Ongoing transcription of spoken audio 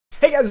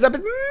Hey guys, what's up?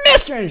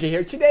 It's Mr. Energy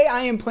here. Today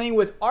I am playing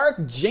with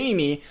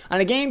ArcJamie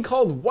on a game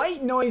called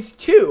White Noise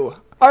 2.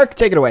 Arc,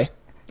 take it away.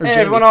 Hey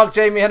everyone,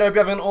 ArcJamie. I hope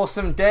you're having an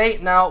awesome day.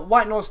 Now,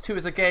 White Noise 2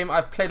 is a game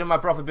I've played with my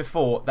brother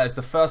before. That is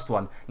the first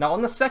one. Now,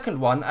 on the second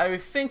one, I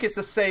think it's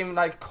the same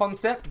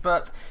concept,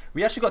 but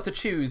we actually got to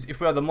choose if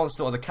we are the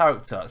monster or the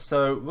character.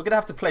 So we're gonna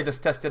have to play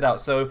just test it out.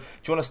 So, do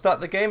you want to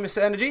start the game,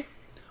 Mr. Energy?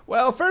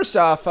 Well, first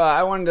off,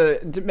 I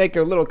wanted to make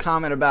a little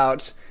comment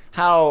about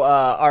how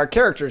our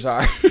characters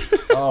are.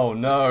 Oh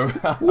no.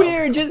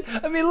 We're just,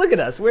 I mean, look at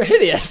us. We're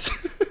hideous.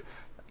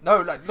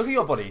 No, look at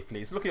your body,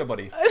 please. Look at your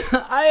body.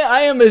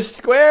 I am a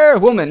square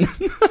woman.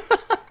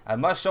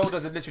 And my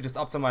shoulders are literally just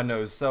up to my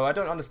nose, so I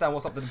don't understand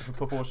what's up to the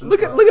proportions.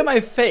 Look at my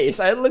face.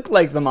 I look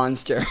like the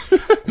monster.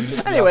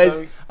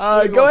 Anyways,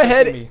 go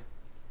ahead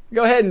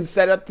and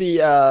set up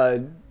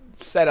the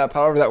setup,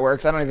 however that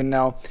works. I don't even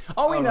know.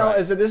 All we know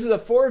is that this is a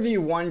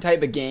 4v1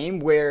 type of game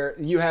where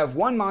you have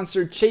one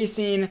monster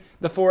chasing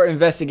the 4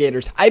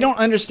 investigators. I don't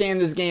understand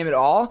this game at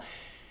all,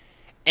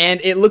 and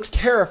it looks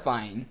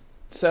terrifying.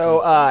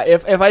 So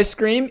if I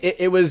scream,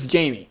 it was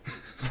Jamie.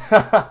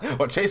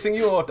 What, chasing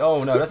you? Or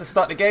oh no, let's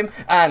start the game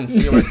and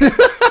see you.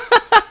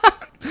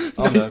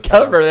 Nice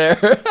cover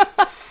there.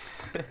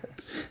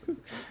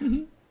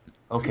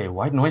 Okay,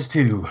 White Noise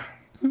 2.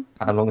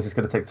 How long is this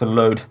going to take to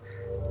load?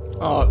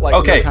 Oh,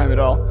 like no time at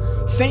all.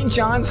 St.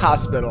 John's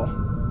Hospital.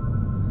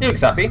 He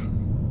looks happy.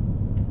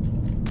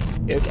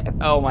 Okay.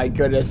 Oh my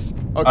goodness.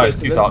 Okay,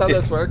 so this is how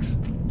this works.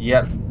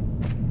 Yep.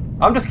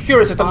 I'm just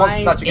curious if the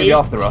monster's actually going to be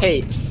after us.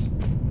 Tapes.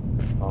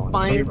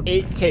 Find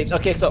 8 tapes.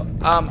 Okay, so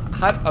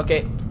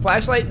okay,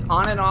 flashlight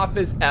on and off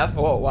is F.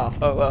 Oh wow.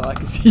 Oh well, I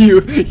can see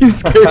you. You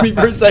scared me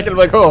for a second. I'm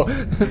like, oh,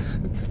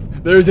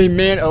 there's a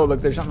man. Oh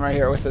look, there's something right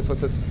here. What's this?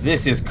 What's this?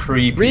 This is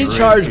creepy.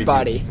 Recharge really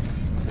body.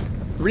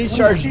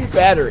 Recharge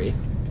battery.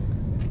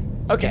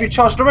 Okay. You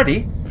charged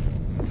already?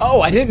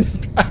 Oh, I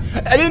didn't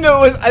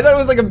know it was. I thought it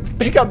was like a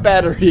pickup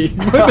battery.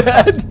 My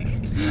bad.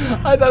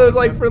 I thought it was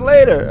like for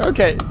later.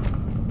 Okay.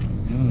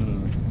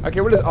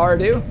 Okay, what does R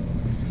do?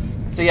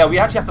 So yeah, we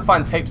actually have to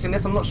find tapes in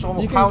this. I'm not sure.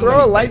 You can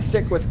throw a light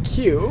stick with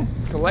Q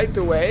to light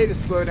the way to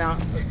slow down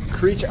a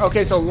creature.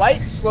 Okay, so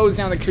light slows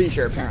down the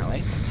creature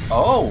apparently.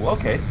 Oh,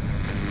 okay.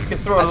 You can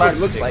throw a light stick. That's what it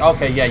looks like.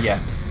 Okay, yeah.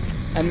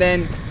 And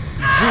then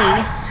G.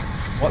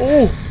 What?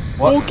 Oh.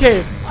 What?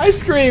 Okay, I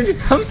screamed.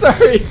 I'm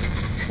sorry.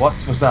 What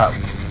was that?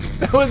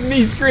 That was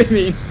me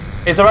screaming.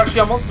 Is there actually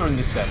a monster in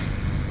this then?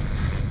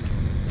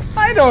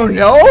 I don't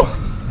know.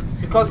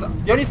 Because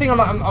the only thing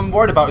I'm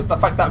worried about is the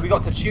fact that we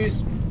got to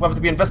choose whether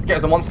to be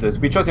investigators or monsters.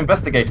 We chose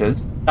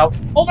investigators. Now,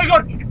 oh my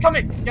god, it's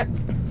coming! Yes!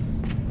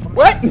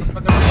 What? Get rid of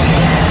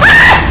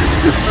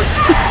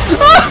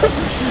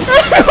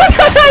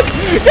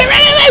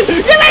it!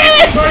 Get rid of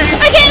it! Sorry,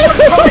 I can't!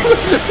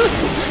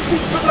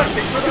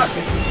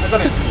 I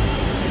got it.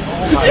 Oh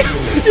my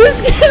goodness. You're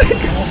scared.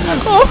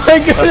 Oh my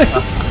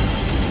goodness.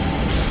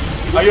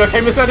 Are you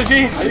okay, Miss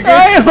Energy? Are you good?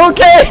 I am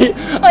okay!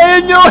 I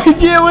had no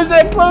idea it was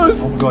that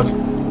close! Oh god,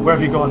 where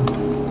have you gone?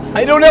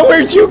 I don't know,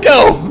 where'd you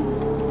go?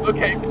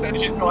 Okay, Miss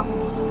Energy's gone.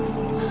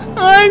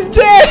 I'm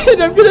dead!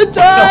 I'm gonna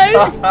die!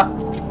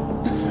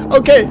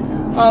 Okay,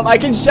 I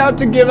can shout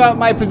to give out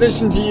my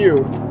position to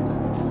you.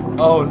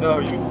 Oh no,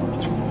 you...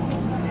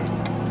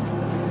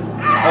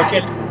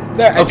 Okay.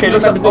 There, I okay,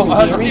 looks my like, position.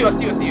 I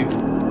see you.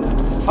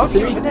 How did you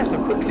get over there so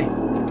quickly?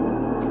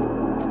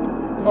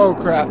 Oh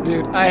crap,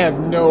 dude, I have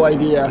no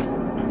idea.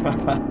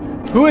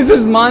 Who is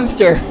this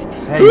monster?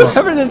 Hey,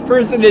 whoever this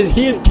person is,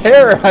 he is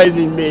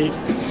terrorizing me.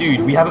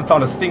 Dude, we haven't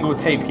found a single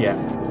tape yet.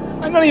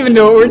 I don't even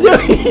know what we're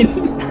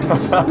doing.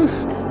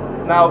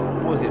 Now,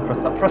 what was it?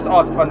 Press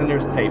R to find the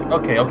nearest tape.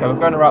 Okay, we're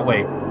going the right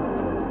way.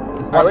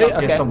 There's one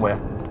up here somewhere.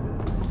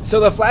 So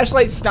the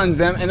flashlight stuns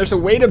them, and there's a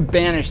way to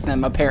banish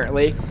them,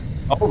 apparently.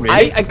 Oh,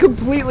 really? I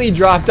completely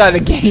dropped out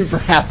of the game for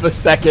half a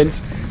second.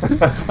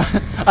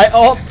 I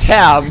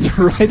alt-tabbed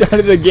right out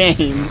of the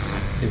game.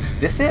 Is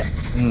this it?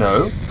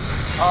 No.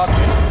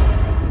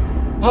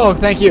 Oh,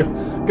 thank you.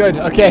 Good,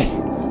 okay.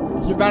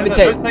 You found a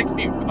tape. Don't thank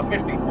me. I've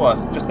made things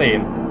worse, just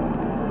saying.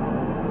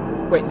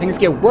 Wait, things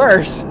get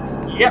worse?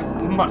 Yep,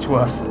 much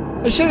worse.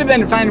 It should have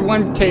been find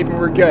one tape and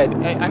we're good.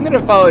 I'm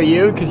gonna follow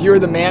you because you're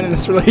the man in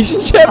this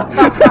relationship.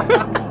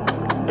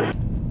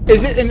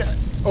 Is it an...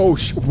 Oh,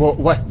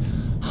 what?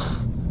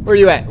 Where are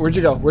you at? Where'd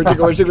you go? Where'd you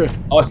go?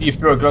 Oh, I see you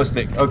threw a glow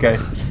stick. Okay.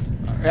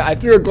 I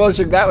threw a glow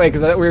stick that way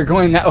because I thought we were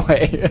going that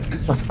way.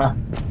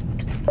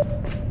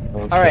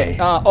 Okay.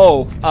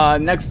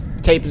 Alright, next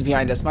tape is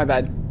behind us. My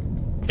bad.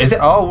 Is it?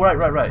 Oh,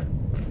 right.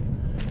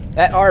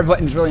 That R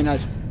button's really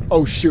nice.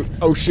 Oh shoot,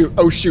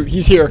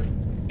 he's here.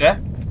 Yeah?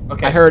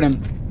 Okay. I heard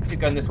him.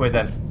 Keep going this way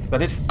then. So I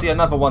did see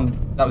another one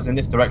that was in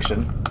this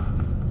direction.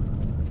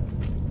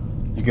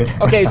 You good?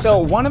 Okay, so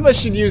one of us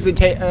should use a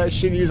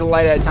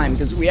light at a time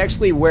because we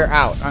actually wear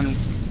out on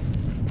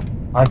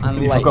I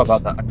completely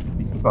forgot about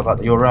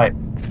that. You're right.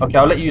 Okay,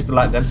 I'll let you use the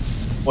light then.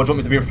 Or do you want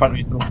me to be in front and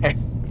use the light?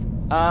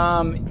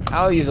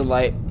 I'll use a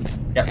light.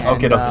 Yeah,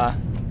 okay.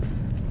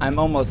 I'm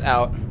almost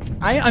out.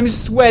 I'm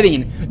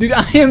sweating. Dude,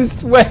 I am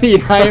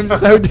sweating. I am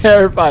so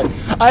terrified.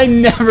 I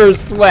never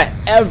sweat,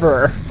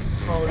 ever.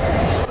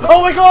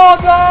 Oh my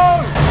god, no!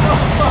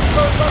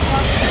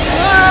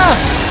 Ah!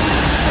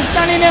 I'm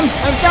stunning him.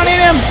 I'm stunning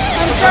him.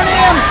 I'm stunning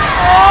him.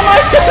 Oh my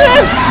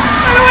goodness!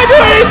 How do I do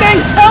anything?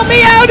 Help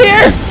me out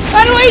here!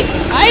 How do I?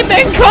 I've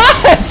been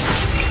caught!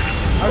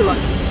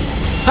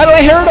 How do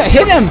I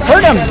hit him?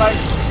 Hurt him!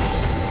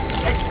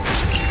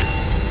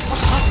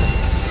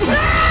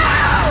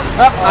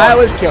 Oh, I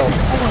was killed.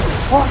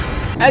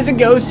 As a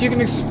ghost, you can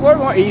explore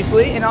more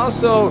easily and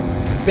also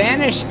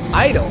banish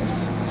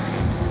idols.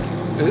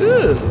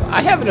 Ooh,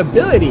 I have an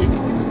ability.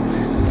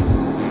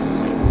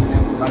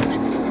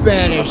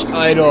 Banish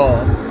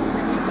idol.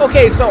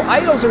 Okay, so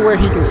idols are where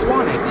he can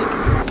spawn, I think.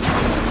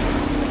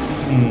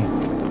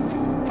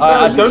 So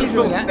I don't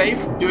feel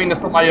safe doing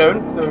this on my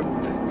own. So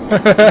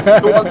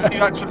do you want to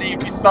actually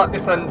restart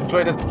this and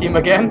join this team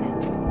again?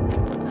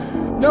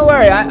 No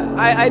worry,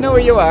 I know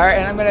where you are,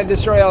 and I'm gonna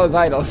destroy all his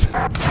idols.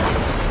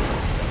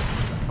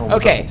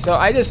 Okay, so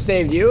I just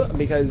saved you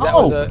because that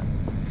was a.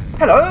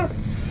 Hello.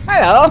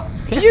 Hello.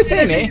 Can you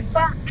see me?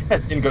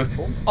 In ghost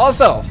form.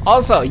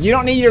 Also, you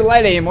don't need your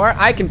light anymore.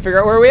 I can figure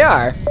out where we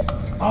are.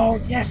 Oh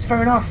yes,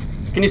 fair enough.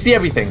 Can you see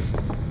everything?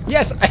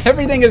 Yes,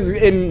 everything is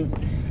in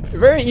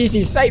very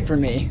easy sight for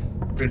me.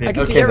 Brilliant. I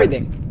can see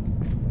everything.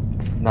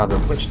 Now then,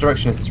 which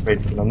direction is this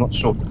raid? I'm not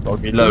sure. I'll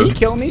reload. Can he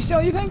kill me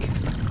still, you think?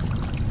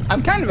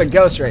 I'm kind of a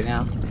ghost right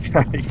now.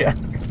 Yeah.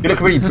 You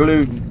look really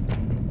blue.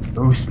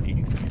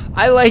 Ghostly.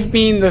 I like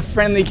being the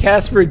friendly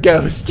Casper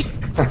ghost.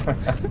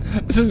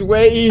 This is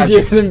way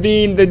easier than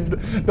being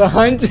the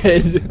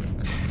hunted.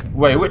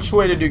 Wait, which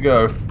way did you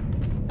go?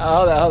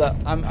 Hold up.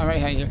 I'm right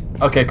behind you.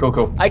 Okay,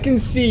 cool. I can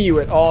see you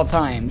at all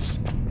times.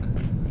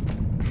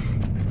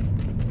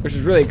 Which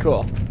is really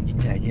cool.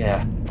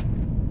 Yeah.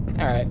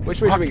 Alright,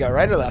 which way should we go?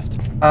 Right or left?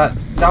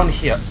 Down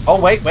here. Oh,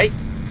 wait.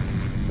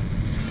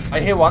 I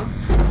hear one.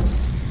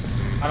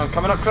 And I'm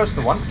coming up close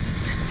to one.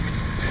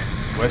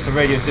 Where's the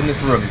radio? It's in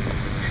this room.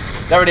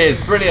 There it is.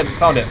 Brilliant.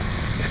 Found it.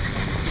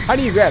 How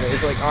do you grab it?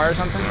 Is it like R or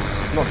something?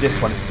 It's not this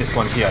one. It's this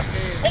one here.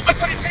 Oh my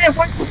god, it's there.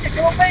 Why is it getting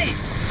away?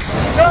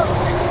 No.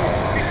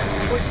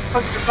 It's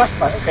the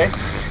flashlight. Okay.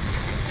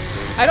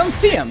 I don't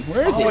see him.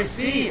 Where is he? Oh, I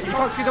see. You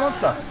can't see the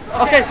monster.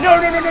 Okay. No.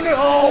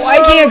 Oh, I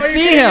can't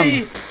see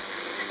him.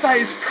 That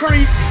is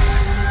creepy.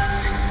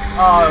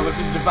 Oh, we've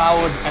been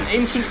devoured. An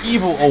ancient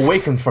evil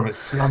awakens from its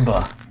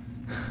slumber.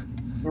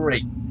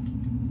 Great.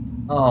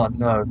 Oh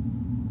no.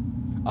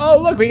 Oh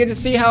look, we get to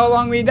see how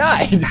long we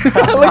died.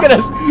 Look at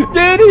us.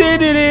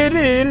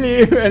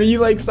 And you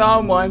like saw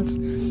him once.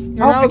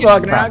 And I was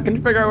walking around,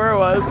 couldn't figure out where it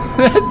was.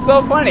 That's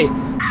so funny.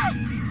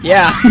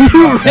 Yeah,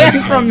 you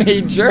ran from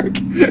me, jerk.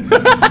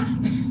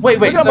 Wait.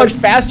 Look how much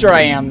faster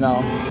I am,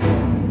 though.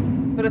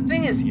 So the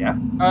thing is, yeah,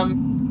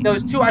 there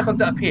was two icons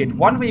that appeared.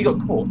 One where you got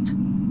caught,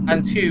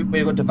 and two where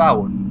you got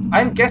devoured.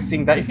 I'm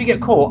guessing that if you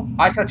get caught,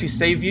 I can actually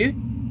save you.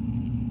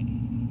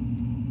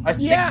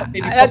 Yeah,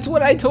 that's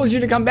what I told you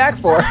to come back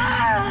for.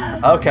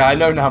 Okay, I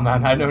know now,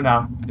 man. I know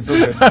now. It's all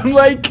good. I'm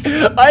like,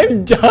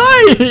 I'm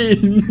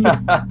dying.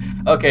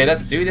 Okay,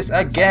 let's do this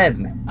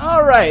again.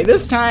 All right,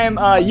 this time,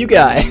 you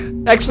die.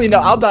 Actually, no,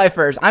 I'll die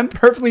first. I'm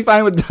perfectly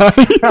fine with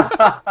dying.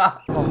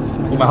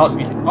 Oh, my heart's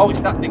beating. Oh, it's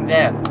that thing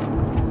there.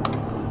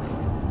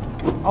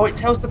 Oh, it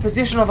tells the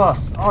position of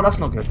us. Oh, that's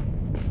not good.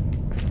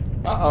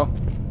 Uh-oh.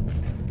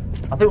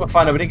 I think we're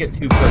fine. We didn't get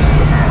too close.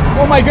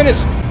 Oh my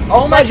goodness.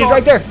 Oh my god. She's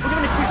right there. What do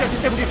you mean the creature has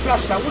disabled your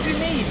flashlight? What do you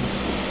mean?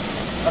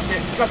 That's it.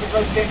 Grab the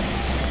glow stick.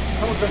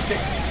 Come on, glow stick.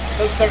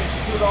 Don't stare at it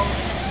too long.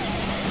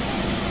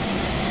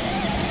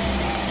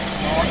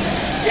 Oh,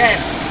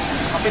 yes.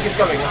 I think it's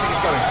going.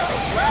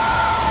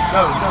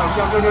 No.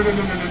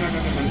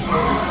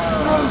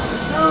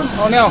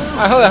 Oh no.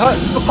 Hold it.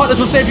 The partners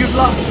will save you,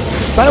 blood.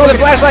 Sign it with a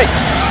flashlight.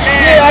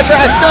 Yeah, that's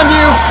right. I stunned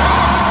you.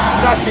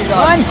 Come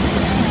on.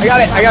 I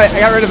got it. I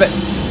got rid of it.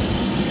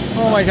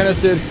 Oh my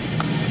goodness, dude.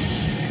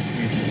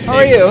 How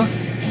are you?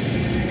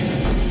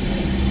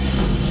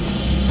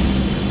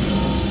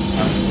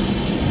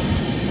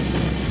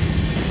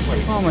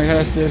 Oh my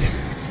goodness, dude.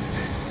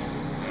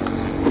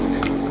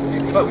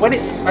 But when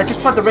I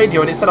just tried the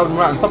radio and it said I'm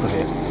right on top of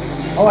it.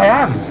 Oh, I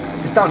am.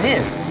 It's down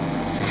here.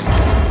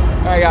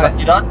 I got it.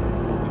 You done?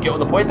 You get all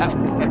the points?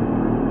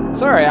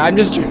 Sorry, I'm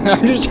just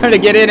trying to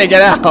get in and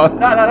get out. No,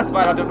 that's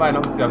fine. I don't mind.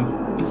 Obviously, I'm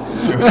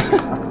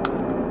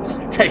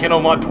taking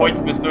all my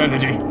points, Mr.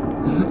 Energy.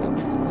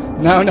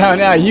 No.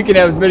 You can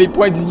have as many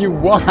points as you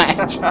want.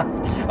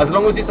 As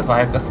long as you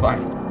survive, that's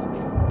fine.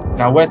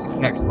 Now, where's this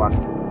next one?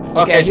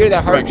 Okay, I hear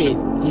the heartbeat.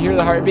 You hear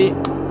the heartbeat?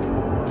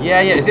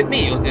 Yeah. Is it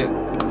me or is it?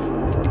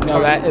 No,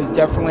 that is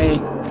definitely.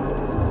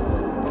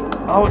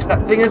 Oh, it's that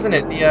thing, isn't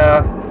it?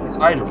 It's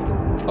idle.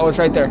 Oh, it's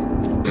right there.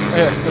 Right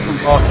here. This one.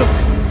 Awesome.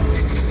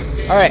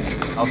 All right.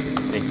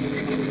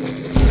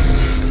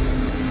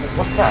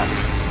 What's that?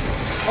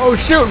 Oh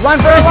shoot! Run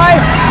for your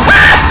life!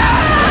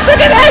 Ah! Look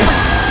at that!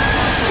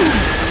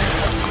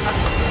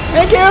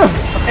 Thank you!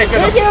 Okay,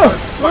 good. Thank you!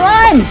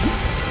 Run!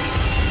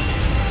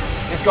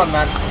 It's gone,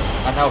 man.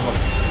 I help him.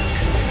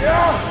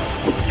 Yeah.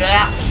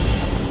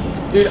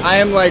 Dude, I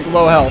am like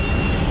low health.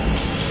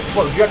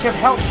 What, do you actually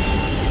have health?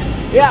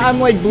 Yeah, I'm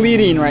like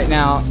bleeding right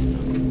now.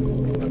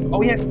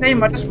 Oh yeah,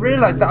 same. I just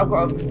realised that I've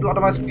got a lot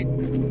of my speed.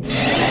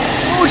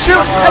 Oh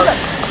shoot!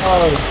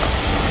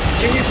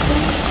 Give me a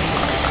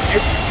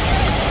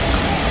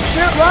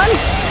Shoot, run!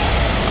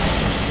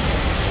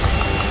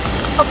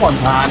 Come on,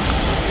 man.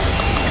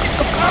 It's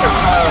the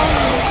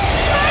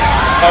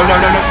Oh no.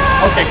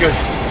 Okay, good.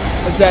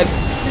 It's dead.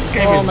 This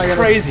game is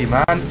crazy,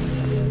 man.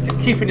 It's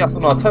keeping us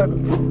on our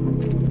toes.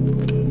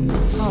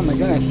 Oh my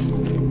goodness.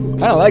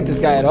 I don't like this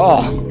guy at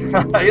all. He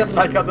doesn't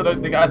like us, I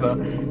don't think, either.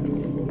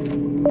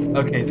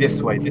 Okay,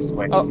 this way.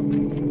 Oh,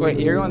 wait,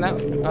 you're going that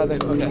way? Oh,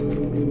 okay.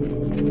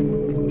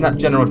 In that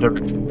general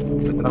direction.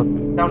 Is it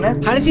down there?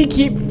 How does he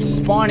keep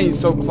spawning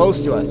so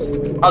close to us?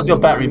 How's your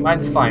battery?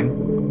 Mine's fine.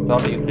 So I'll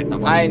let you take that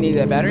one. I need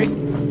that battery.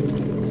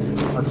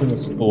 I think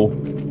it's full.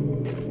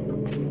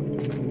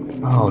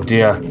 Oh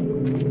dear.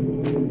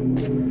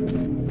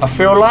 I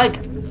feel like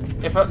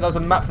if there was a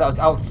map that was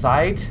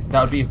outside,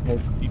 that would be more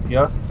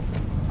creepier.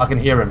 I can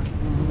hear him.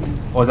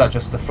 Or is that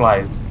just the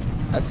flies?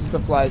 That's just the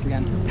flies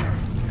again.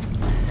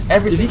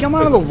 Did he come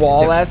out of the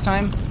wall last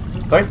time?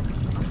 Sorry?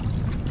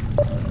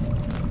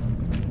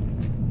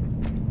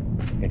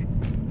 Okay.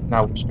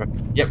 Now which way?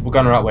 Yep, we're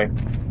going the right way.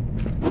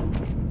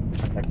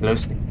 That glow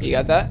stick. You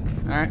got that?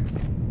 Alright.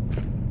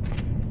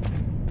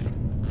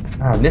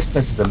 Man, this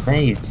place is a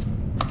maze.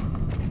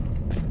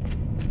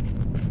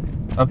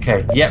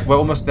 Okay, yep, we're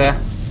almost there.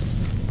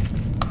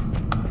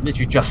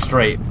 Literally just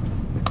straight.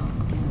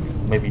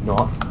 Maybe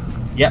not.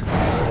 Yep.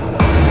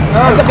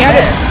 Hands up behind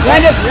it!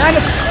 Behind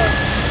it!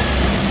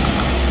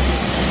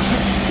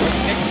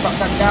 Let's get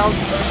that down,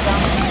 slow it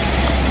down.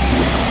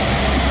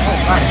 Oh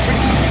man, it's pretty.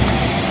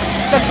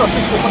 That's not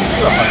pretty cool. What do you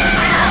do up there?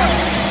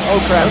 Oh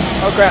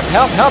crap.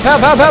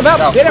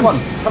 Help! Get him!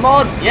 Come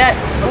on! Yes!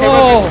 Okay,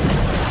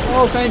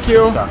 oh, thank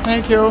you.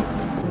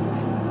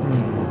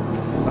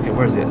 Okay,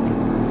 where is it?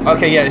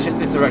 Okay, yeah, it's just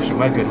this direction.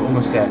 We're good. We're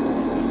almost there.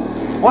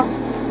 What?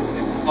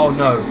 Oh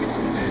no.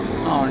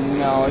 Oh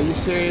no, are you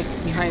serious?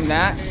 Behind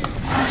that?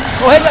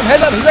 Oh, heads up!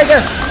 He's right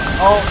there!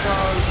 Oh no.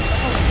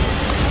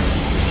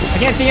 I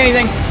can't see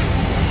anything.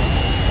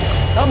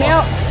 Help me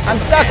out! I'm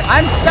stuck!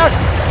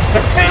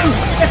 There's two!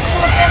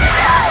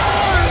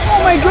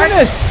 Oh my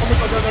goodness!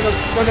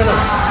 Oh no.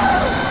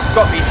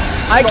 Got me.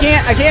 I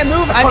can't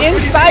move! I'm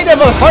inside of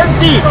a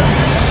heartbeat!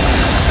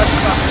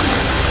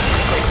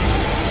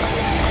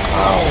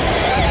 Oh.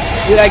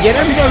 Did I get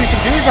him? You know you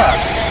can do that.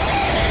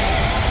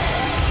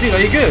 Dude,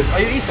 are you good?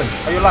 Are you Ethan?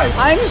 Are you alive?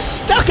 I'm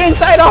stuck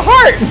inside a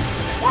heart!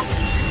 What?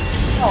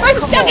 Oh, I'm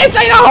stuck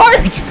inside a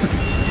heart!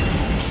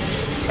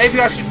 Maybe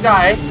I should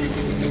die.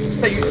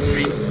 Set you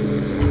free.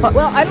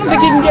 Well, I don't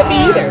think he can get me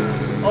either.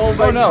 Oh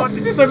my god,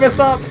 this is so messed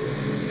up.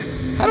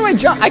 How do I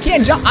jump? I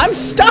can't jump. I'm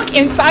stuck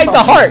inside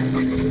the heart.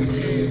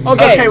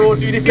 Okay, well,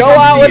 dude, if go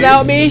out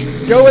without me.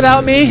 Go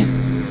without me.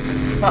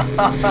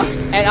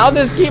 And I'll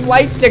just keep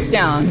light sticks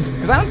down.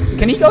 Cause I don't.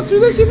 Can he go through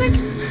this? You think?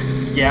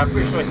 Yeah, I'm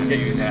pretty sure I can get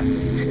you in there.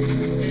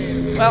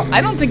 Well,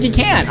 I don't think he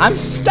can. I'm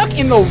stuck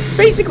in the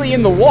basically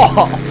in the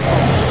wall.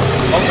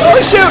 Oh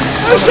shoot!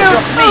 Oh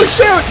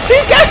shoot!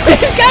 He's got me!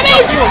 He's got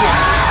me!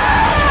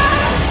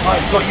 Oh,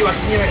 it's got you. I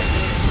can hear it.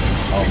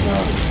 Oh no.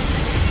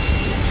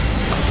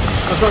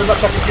 There's not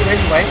much I can do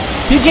anyway.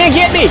 He can't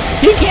get me!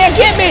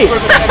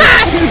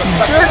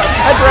 Jerk!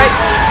 That's right.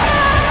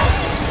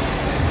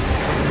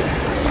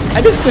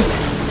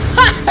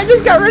 I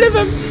just got rid of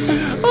him.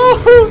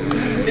 Oh!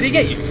 Did he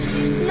get you?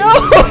 No!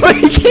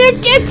 He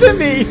can't get to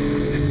me!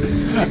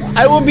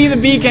 I will be the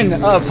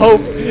beacon of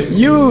hope.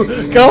 You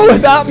go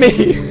without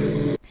me.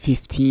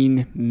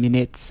 15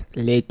 minutes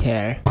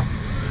later.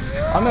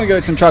 I'm gonna go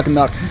get some chocolate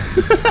milk.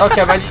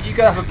 Okay, man, you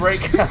gotta have a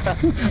break. I'll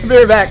be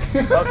right back.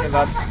 Okay,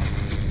 man.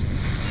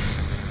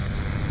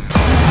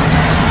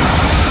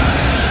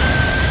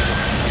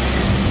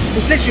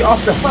 It's literally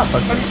off the map.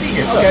 Can you see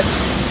it? Okay.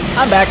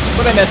 I'm back.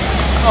 What'd I miss?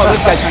 Oh,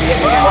 this guy's trying to get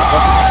me again.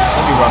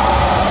 Let me run.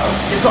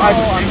 He's got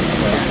items.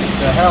 What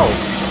the hell?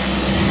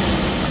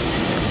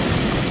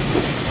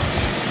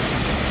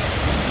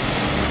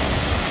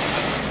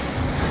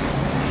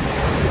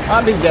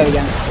 He's dead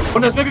again. Oh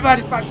no, it's maybe bad.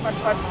 It's bad.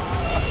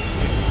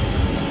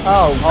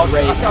 Oh,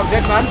 great. I said I'm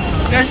dead, man.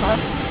 I'm dead, man.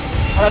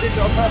 And I did it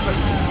on purpose.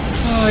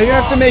 Oh, you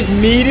have to make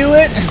me do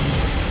it?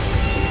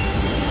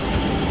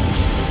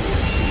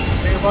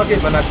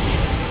 Man, that's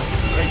easy.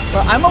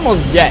 Well, I'm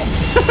almost dead.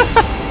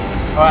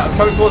 Alright, I'm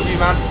coming towards you,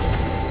 man.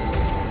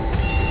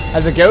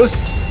 As a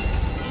ghost?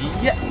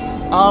 Yeah.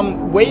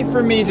 Wait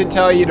for me to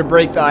tell you to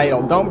break the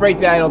idol. Don't break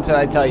the idol till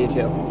I tell you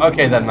to.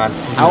 Okay then, man.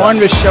 I want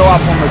him to show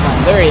off one more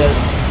time. There he is.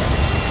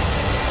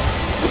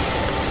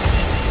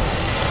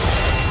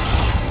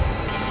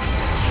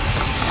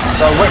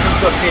 So wait for him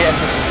to appear and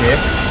disappear.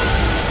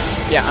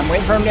 Yeah, I'm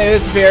waiting for him to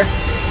disappear.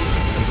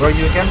 And where are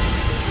you again?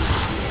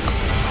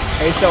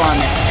 He's still on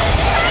there.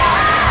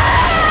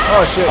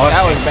 Oh shoot,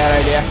 that was a bad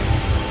idea.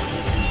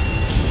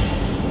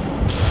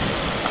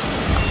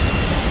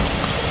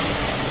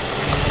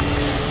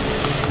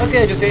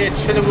 Okay, just here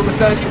chilling with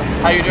Mr.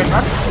 How you doing,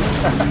 man?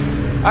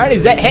 Alright,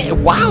 is that... Hey,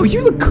 wow,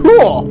 you look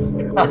cool!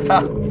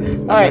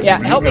 Alright, yeah,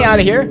 help me out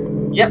of here.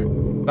 Yep,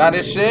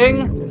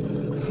 vanishing.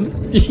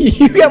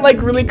 You got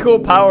like really cool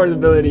power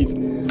abilities.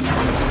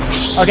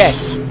 Okay,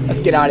 let's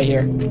get out of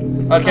here.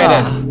 Okay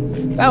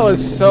then. That was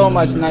so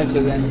much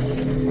nicer than...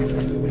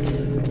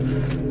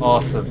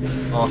 Awesome.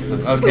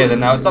 Okay then,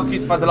 now it's up to you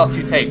to find the last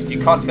 2 tapes.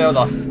 You can't fail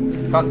us.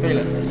 Can't fail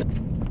it.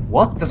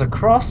 What? There's a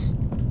cross?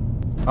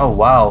 Oh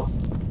wow.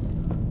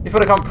 If you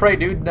wanna come pray,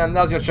 dude, then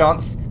now's your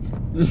chance.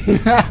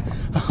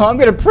 I'm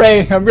gonna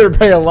pray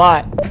a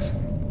lot.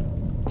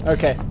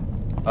 Okay.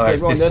 Oh, so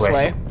it's going this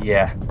way.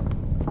 Yeah.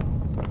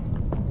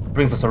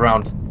 Brings us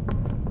around.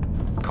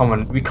 Come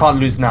on, we can't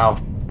lose now.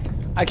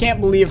 I can't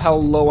believe how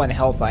low on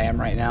health I am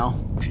right now.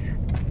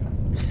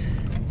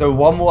 So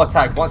one more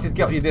attack. Once he's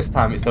got you this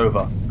time, it's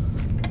over.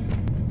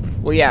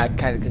 Well, yeah,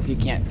 kind of, because you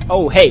can't.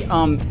 Oh, hey,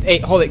 hey,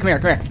 hold it. Come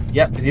here.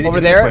 Yep.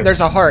 Over there, there's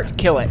a heart.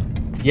 Kill it.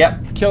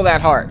 Yep. Kill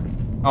that heart.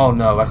 Oh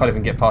no, I can't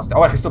even get past it.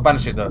 Oh, I can still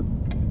banish it though.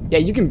 Yeah,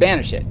 you can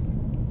banish it.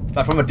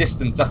 Like from a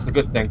distance, that's the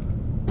good thing.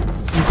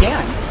 You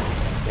can.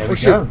 There we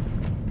go.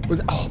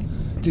 Oh,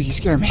 dude, you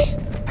scared me.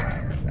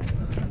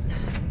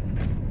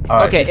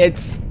 Right, okay,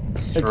 it's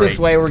this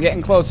way. We're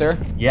getting closer.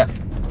 Yep.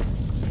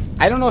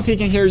 I don't know if he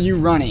can hear you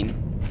running.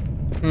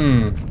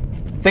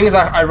 Thing is,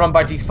 I run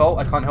by default.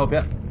 I can't help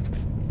it.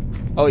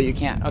 Oh, you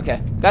can't.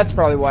 Okay, that's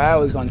probably why I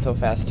was going so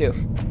fast too.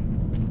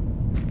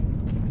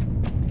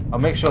 I'll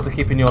make sure to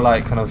keep in your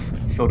like kind of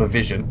field of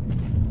vision,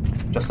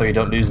 just so you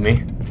don't lose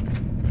me.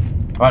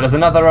 All right, there's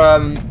another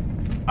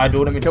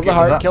idol. Let me kill the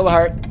heart. Kill the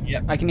heart.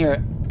 Yep. I can hear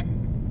it.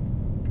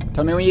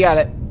 Tell me when you got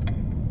it.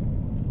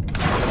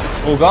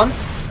 All gone.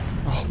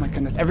 Oh my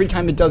goodness! Every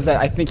time it does that,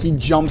 I think he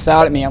jumps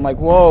out at me. I'm like,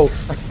 whoa.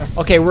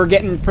 Okay, we're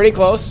getting pretty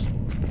close.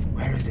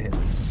 Where is it?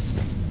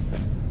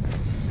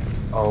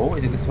 Oh,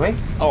 is it this way?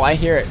 Oh, I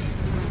hear it.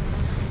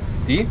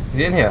 Do you? Is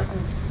it in here?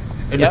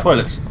 In the Yep.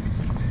 toilet?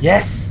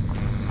 Yes!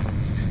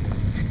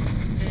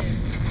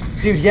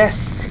 Dude,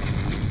 yes!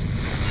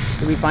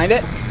 Did we find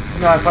it?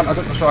 No, I can't. I'm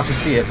not sure I can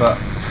see it, but...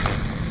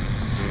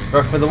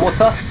 Go for the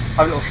water.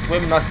 Have a little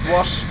swim, nice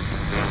wash.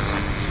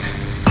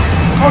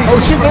 Oh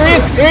shit, there he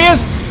is! There he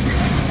is!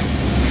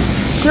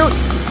 Shoot!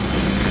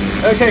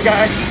 Okay,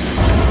 guy.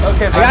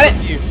 Okay, I got it!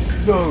 You.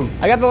 No!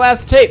 I got the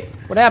last tape.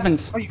 What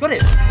happens? Oh, you got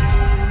it!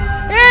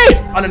 Hey!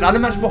 An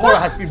unimaginable horror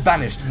has been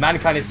banished.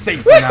 Mankind is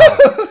safe for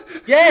now.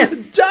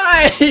 Yes!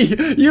 Die!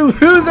 You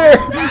loser!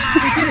 We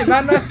did it,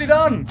 man. Nicely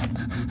done.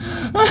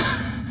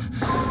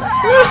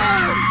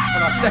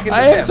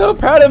 I am so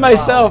proud of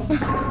myself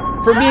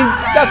for being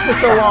stuck for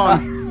so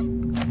long.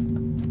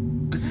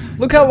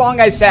 Look how long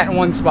I sat in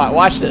one spot.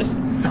 Watch this.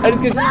 I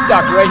just get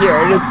stuck right here.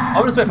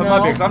 I'm just waiting for my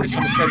because I'm just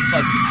going to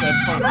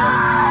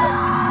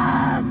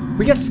send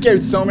We got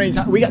scared so many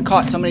times. We got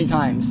caught so many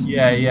times.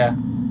 Yeah.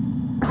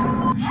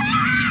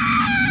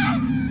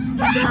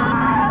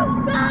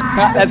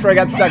 That's where I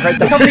got stuck right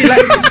there. How many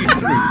light sticks you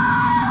threw?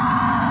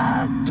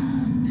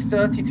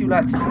 32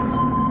 light sticks.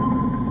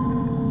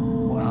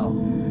 Wow.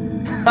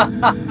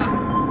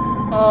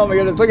 Oh my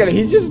goodness, look at it.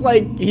 He's just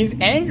like, he's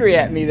angry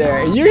at me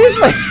there. And you're just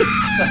like,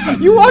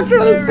 you walked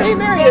around the same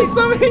area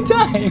so many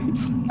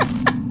times.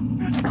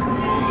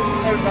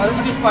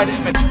 I just find it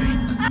eventually.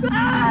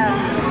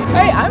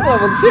 Hey, I'm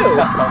level 2. Oh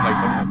my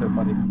god, that's so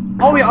funny.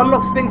 Oh, it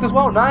unlocks things as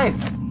well.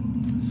 Nice.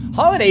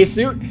 Holiday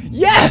suit?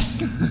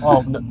 Yes!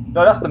 Oh, no,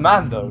 that's the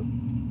man, though.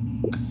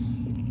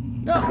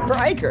 No, for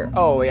Iker.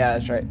 Oh, yeah,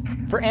 that's right.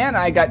 For Anna,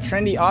 I got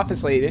trendy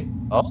office lady.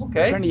 Oh,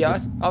 okay. Trendy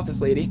office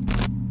lady.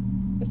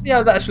 Let's see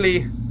how that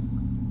actually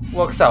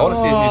works out. I want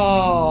to see his new...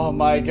 Oh,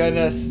 my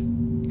goodness.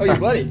 Oh, you're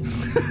bloody.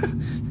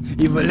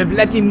 You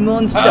bloody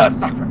monster.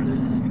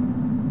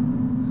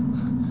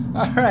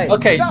 Alright,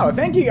 okay. So,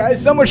 thank you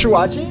guys so much for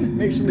watching.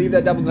 Make sure to leave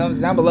that double thumbs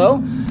down below.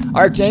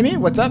 ArcJamie,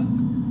 what's up?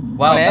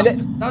 Wow, that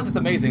was just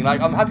amazing.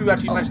 Like, I'm happy we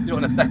actually managed to do it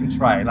on a second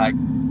try. Like,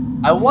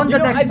 I wonder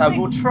next time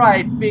we'll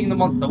try being the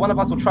monster. One of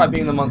us will try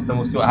being the monster and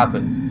we'll see what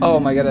happens. Oh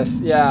my goodness,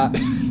 yeah.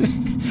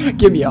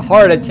 Give me a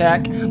heart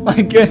attack.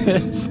 My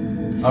goodness.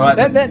 Alright.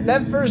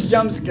 That first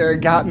jump scare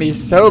got me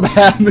so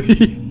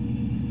badly.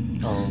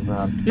 Oh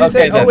man. You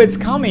said, oh, it's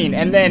coming,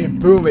 and then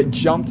boom, it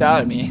jumped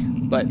out at me.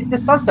 But it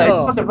just does that. It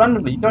does it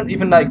randomly. You don't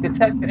even like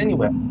detect it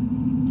anywhere.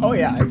 Oh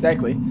yeah,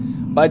 exactly.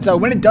 But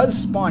when it does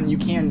spawn, you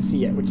can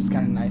see it, which is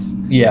kind of nice.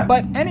 Yeah.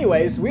 But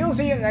anyways, we'll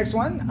see you in the next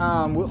one.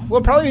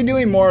 We'll probably be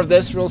doing more of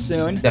this real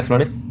soon.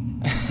 Definitely.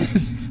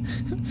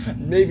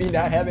 Maybe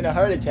not having a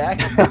heart attack.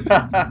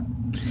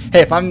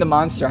 Hey, if I'm the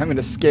monster, I'm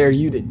gonna scare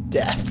you to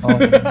death. Oh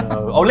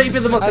no! I'll let you be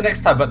the monster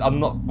next time, but I'm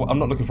not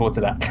looking forward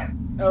to that.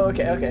 Oh,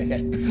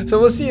 okay. So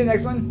we'll see you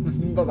next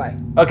one. Bye bye.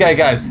 Okay,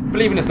 guys,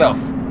 believe in yourself.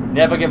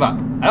 Never give up.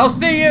 And I'll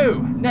see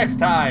you next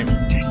time.